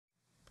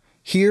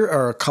Here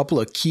are a couple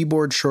of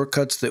keyboard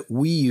shortcuts that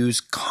we use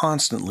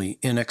constantly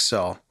in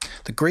Excel.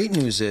 The great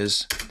news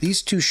is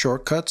these two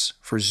shortcuts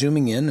for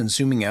zooming in and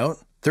zooming out,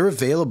 they're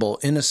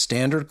available in a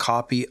standard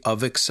copy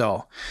of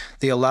Excel.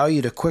 They allow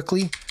you to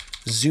quickly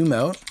zoom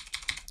out,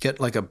 get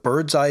like a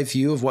bird's eye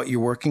view of what you're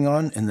working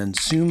on, and then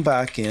zoom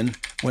back in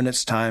when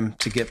it's time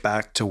to get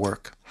back to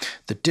work.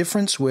 The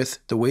difference with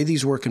the way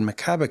these work in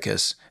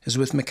Macabacus is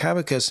with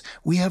Macabacus,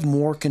 we have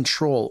more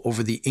control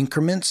over the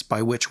increments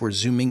by which we're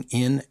zooming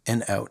in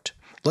and out.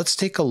 Let's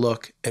take a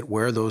look at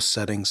where those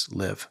settings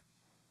live.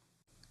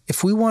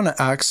 If we want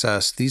to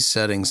access these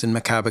settings in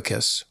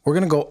Macabacus, we're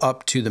going to go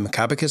up to the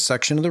Macabacus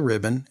section of the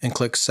ribbon and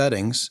click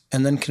Settings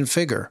and then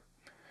Configure.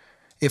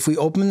 If we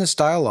open this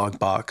dialog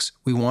box,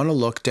 we want to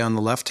look down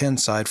the left-hand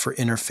side for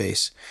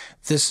Interface.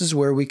 This is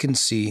where we can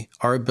see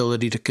our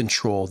ability to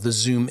control the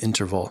zoom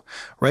interval.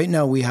 Right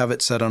now we have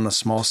it set on a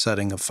small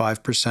setting of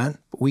 5%,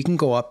 but we can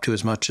go up to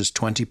as much as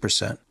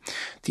 20%.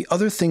 The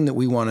other thing that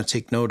we want to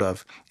take note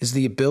of is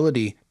the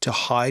ability to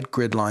hide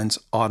grid lines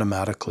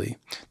automatically.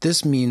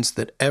 This means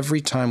that every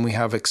time we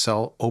have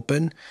Excel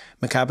open,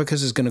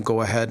 Macabacus is going to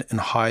go ahead and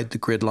hide the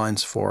grid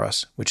lines for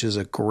us, which is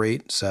a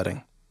great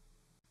setting.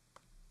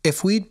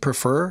 If we'd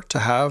prefer to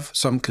have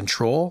some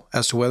control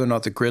as to whether or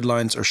not the grid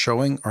lines are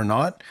showing or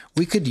not,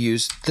 we could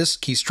use this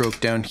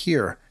keystroke down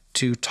here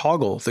to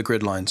toggle the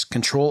grid lines.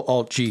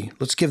 Control-Alt-G.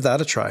 Let's give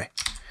that a try.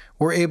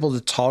 We're able to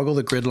toggle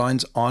the grid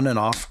lines on and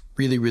off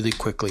really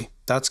quickly.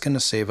 That's going to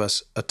save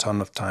us a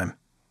ton of time.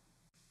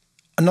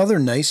 Another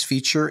nice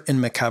feature in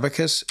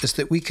Macabacus is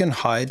that we can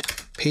hide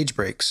page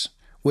breaks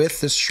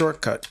with this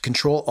shortcut,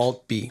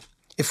 Control-Alt-B.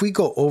 If we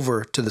go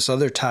over to this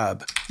other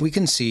tab, we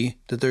can see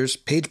that there's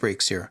page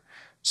breaks here.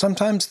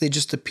 Sometimes they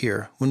just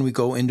appear when we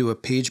go into a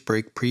page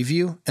break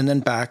preview and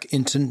then back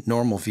into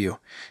normal view.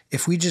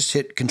 If we just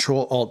hit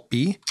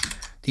Control-Alt-B,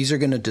 these are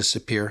going to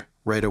disappear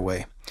right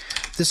away.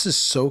 This is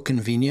so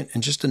convenient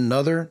and just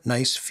another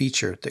nice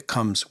feature that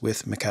comes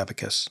with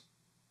Macabacus.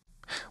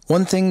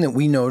 One thing that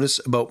we notice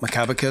about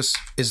Macabacus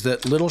is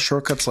that little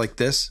shortcuts like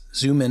this,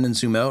 zoom in and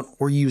zoom out,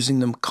 we're using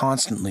them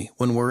constantly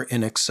when we're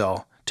in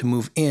Excel to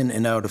move in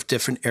and out of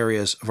different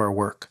areas of our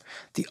work.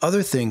 The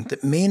other thing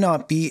that may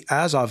not be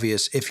as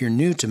obvious if you're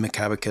new to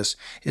Macabacus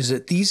is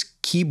that these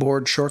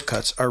keyboard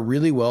shortcuts are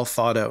really well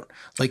thought out,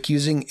 like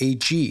using a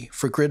G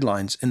for grid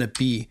lines and a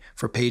B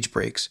for page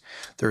breaks.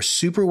 They're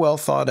super well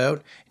thought out,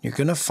 and you're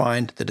going to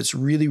find that it's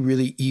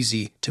really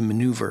easy to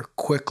maneuver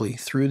quickly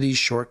through these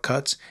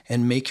shortcuts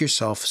and make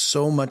yourself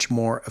so much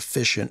more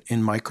efficient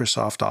in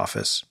Microsoft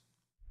Office.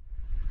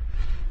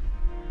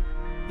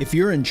 If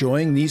you're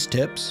enjoying these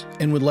tips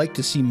and would like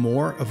to see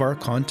more of our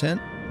content,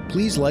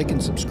 please like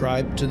and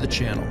subscribe to the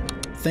channel.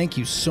 Thank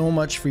you so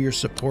much for your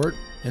support,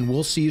 and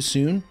we'll see you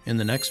soon in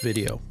the next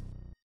video.